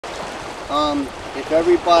If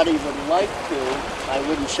everybody would like to, I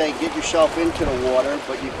wouldn't say get yourself into the water,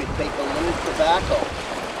 but you could take a little tobacco.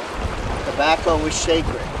 Tobacco is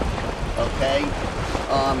sacred, okay?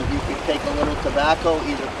 You could take a little tobacco,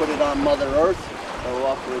 either put it on Mother Earth or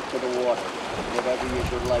offer it to the water, whatever you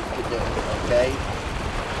would like to do, okay?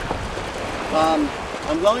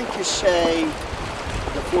 I'm going to say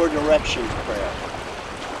the Four Directions prayer.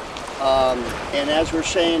 And as we're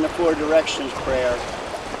saying the Four Directions prayer,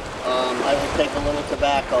 I will take a little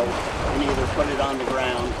tobacco and either put it on the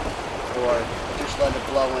ground or just let it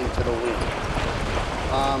blow into the wind.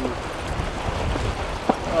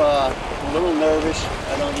 A little nervous.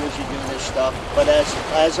 I don't usually do this stuff, but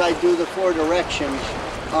as I do the Four Directions,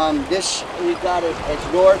 this we got it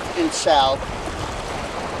as north and south,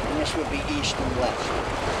 and this would be east and west.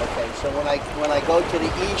 Okay, so when I go to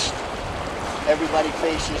the east, everybody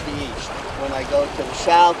faces the east. When I go to the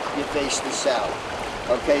south, you face the south.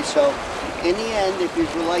 Okay, so in the end, if you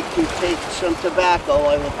would like to take some tobacco,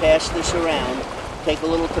 I will pass this around. Take a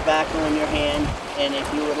little tobacco in your hand, and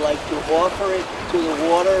if you would like to offer it to the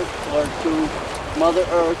water or to Mother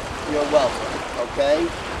Earth, you're welcome, okay?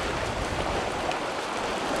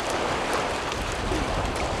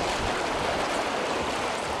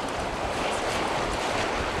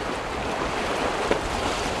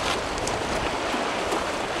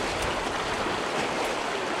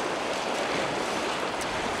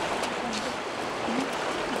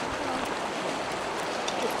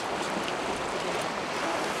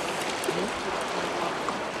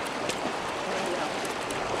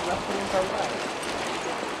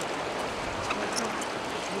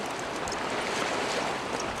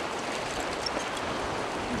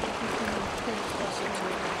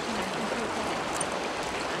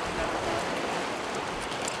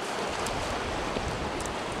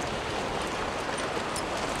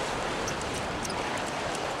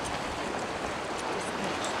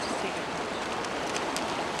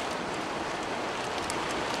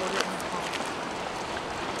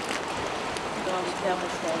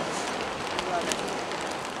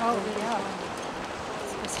 Oh, yeah.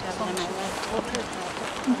 It's supposed to have it in my life.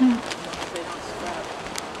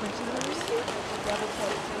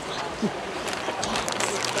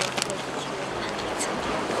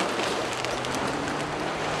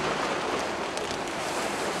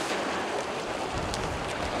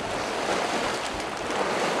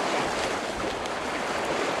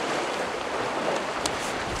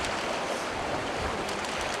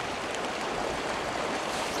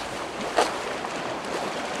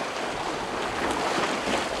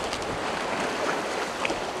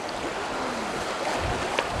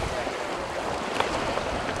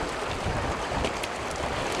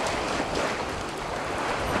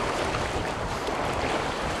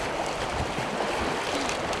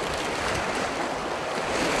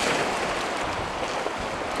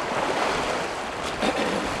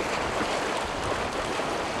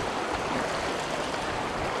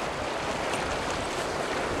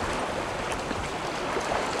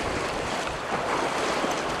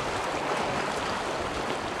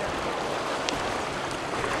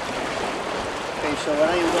 So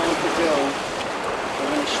what I am going to do,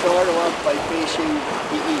 we're going to start off by facing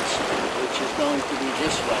the east, which is going to be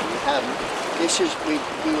this way. You have this is we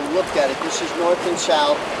looked at it. This is north and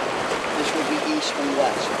south. This will be east and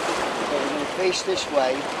west. So we're going to face this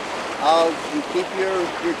way. You keep your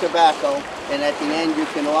tobacco, and at the end you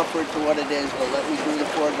can offer it to what it is. But let me do the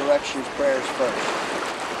Four Directions prayers first.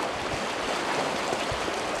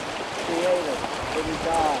 Creator, living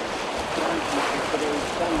God, thank you for today's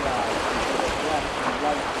sunrise.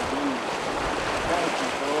 Light of me. Thank you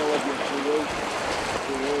for all of your creation.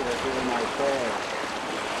 Creator, hear my prayer.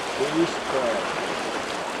 The East prayer.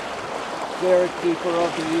 Spirit keeper of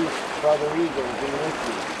the East, Brother Eagle, be with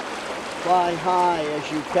you. Fly high as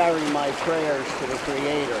you carry my prayers to the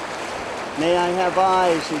Creator. May I have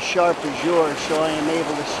eyes as sharp as yours so I am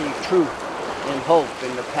able to see truth and hope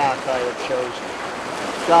in the path I have chosen.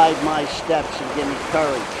 Guide my steps and give me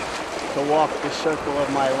courage to walk the circle of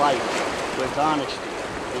my life with honesty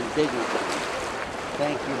and dignity.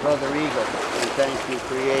 Thank you, Brother Eagle, and thank you,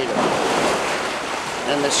 Creator.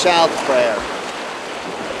 And the South prayer.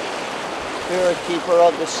 Spirit keeper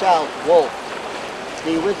of the South, Wolf,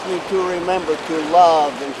 be with me to remember to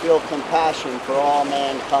love and feel compassion for all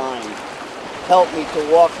mankind. Help me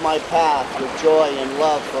to walk my path with joy and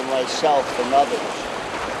love for myself and others.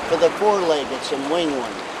 For the four-leggeds and winged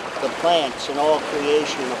ones, the plants and all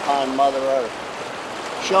creation upon Mother Earth.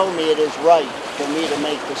 Show me it is right for me to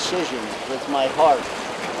make decisions with my heart,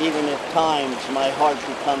 even if times my heart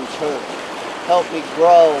becomes hurt. Help me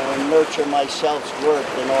grow and nurture my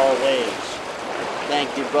self-worth in all ways.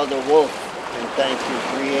 Thank you, Brother Wolf. and thank you,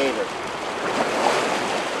 Creator.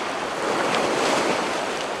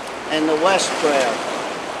 And the West prayer.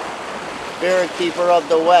 Spirit keeper of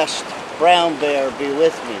the West, brown bear, be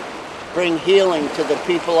with me. Bring healing to the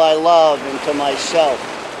people I love and to myself.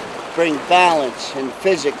 Bring balance in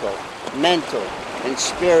physical, mental, and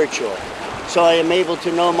spiritual, so I am able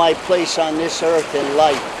to know my place on this earth in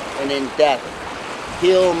life and in death.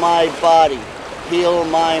 Heal my body, heal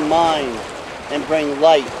my mind, and bring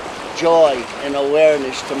light, joy, and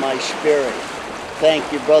awareness to my spirit.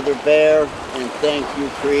 Thank you, Brother Bear, and thank you,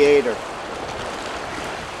 Creator.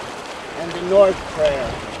 And the North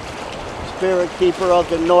prayer. Spirit keeper of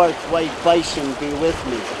the North, white bison, be with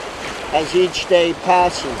me. As each day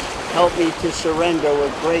passes, help me to surrender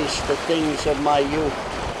with grace the things of my youth,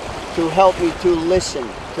 to help me to listen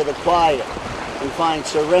to the quiet and find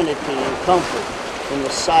serenity and comfort in the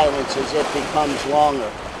silence as it becomes longer.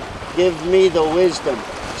 Give me the wisdom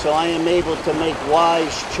so I am able to make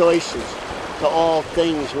wise choices to all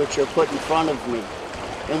things which are put in front of me,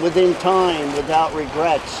 and within time, without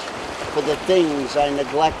regrets, for the things I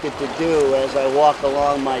neglected to do as I walk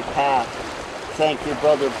along my path. Thank you,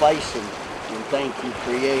 Brother Bison, and thank you,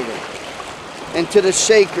 Creator. And to the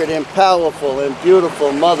sacred and powerful and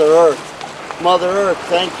beautiful Mother Earth. Mother Earth,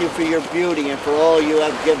 thank you for your beauty and for all you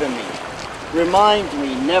have given me. Remind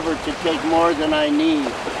me never to take more than I need,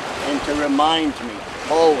 and to remind me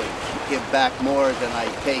always to give back more than I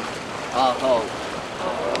take. Aho.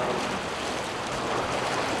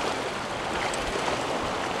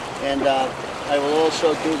 And I will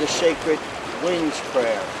also do the sacred winds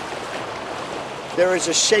prayer. There is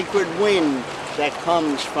a sacred wind that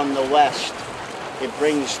comes from the west. It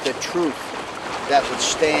brings the truth that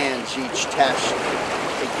withstands each test.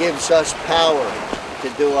 It gives us power to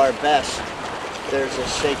do our best. There's a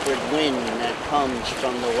sacred wind that comes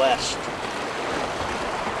from the west.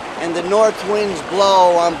 And the north winds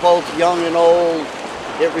blow on both young and old.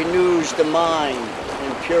 It renews the mind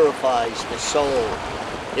and purifies the soul.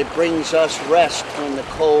 It brings us rest when the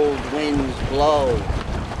cold winds blow.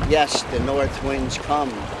 Yes, the north winds come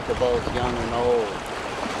to both young and old.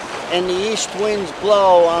 And the east winds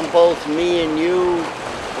blow on both me and you.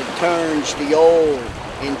 It turns the old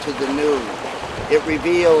into the new. It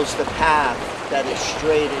reveals the path that is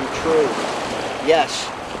straight and true. Yes,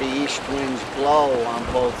 the east winds blow on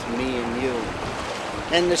both me and you.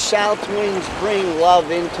 And the south winds bring love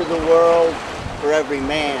into the world for every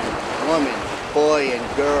man, woman, boy,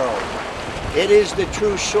 and girl. It is the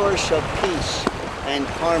true source of peace and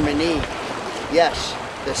harmony. Yes,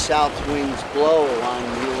 the south winds blow on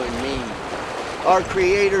you and me. Our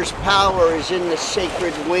Creator's power is in the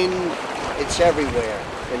sacred wind. It's everywhere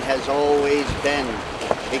and has always been.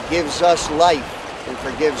 It gives us life and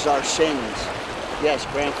forgives our sins. Yes,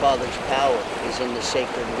 Grandfather's power is in the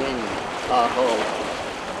sacred wind. Aho.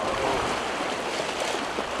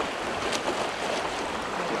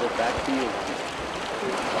 Give it back to you.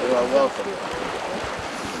 You are welcome.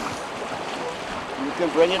 You can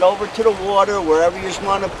bring it over to the water, wherever you just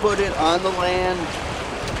want to put it, on the land.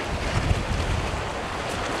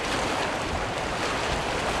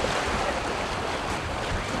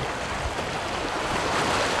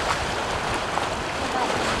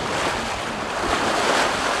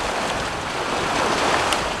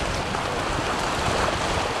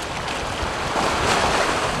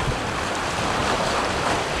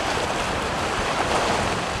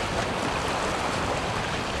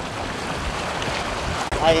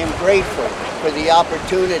 I am grateful for the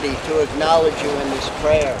opportunity to acknowledge you in this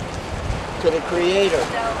prayer. To the Creator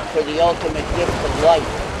for the ultimate gift of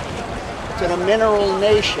life. To the mineral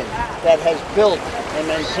nation that has built and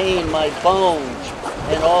maintained my bones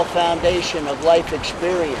and all foundation of life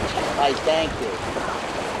experience, I thank you.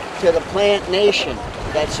 To the plant nation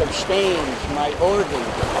that sustains my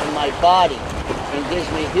organs and my body and gives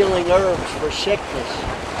me healing herbs for sickness,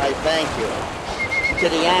 I thank you. To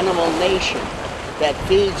the animal nation that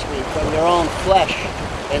feeds me from your own flesh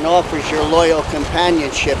and offers your loyal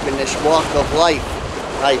companionship in this walk of life,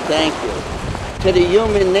 I thank you. To the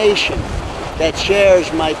human nation that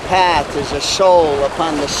shares my path as a soul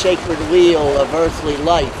upon the sacred wheel of earthly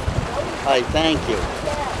life, I thank you.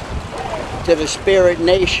 To the spirit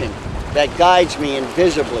nation that guides me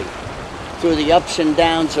invisibly through the ups and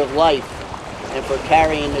downs of life and for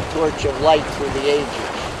carrying the torch of light through the ages.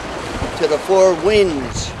 To the four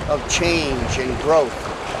winds of change and growth,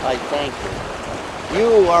 I thank you.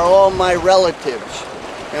 You are all my relatives,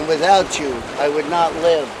 and without you, I would not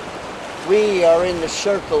live. We are in the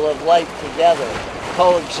circle of life together,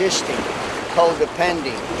 coexisting,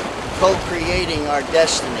 codepending, co-creating our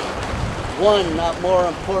destiny. One not more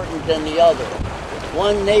important than the other.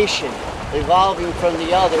 One nation evolving from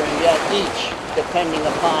the other, and yet each depending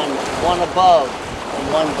upon one above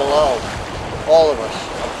and one below. All of us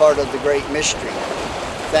are part of the great mystery.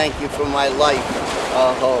 Thank you for my life.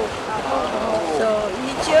 Aho. So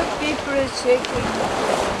each of people is shaking.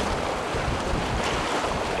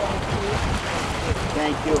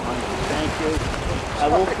 Thank you, honey. Thank you. I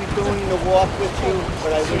won't be doing the walk with you,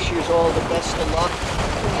 but I wish you all the best of luck.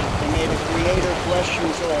 And may the Creator bless you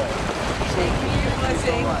all. Shaking. Thank you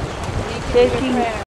so much. Shaking.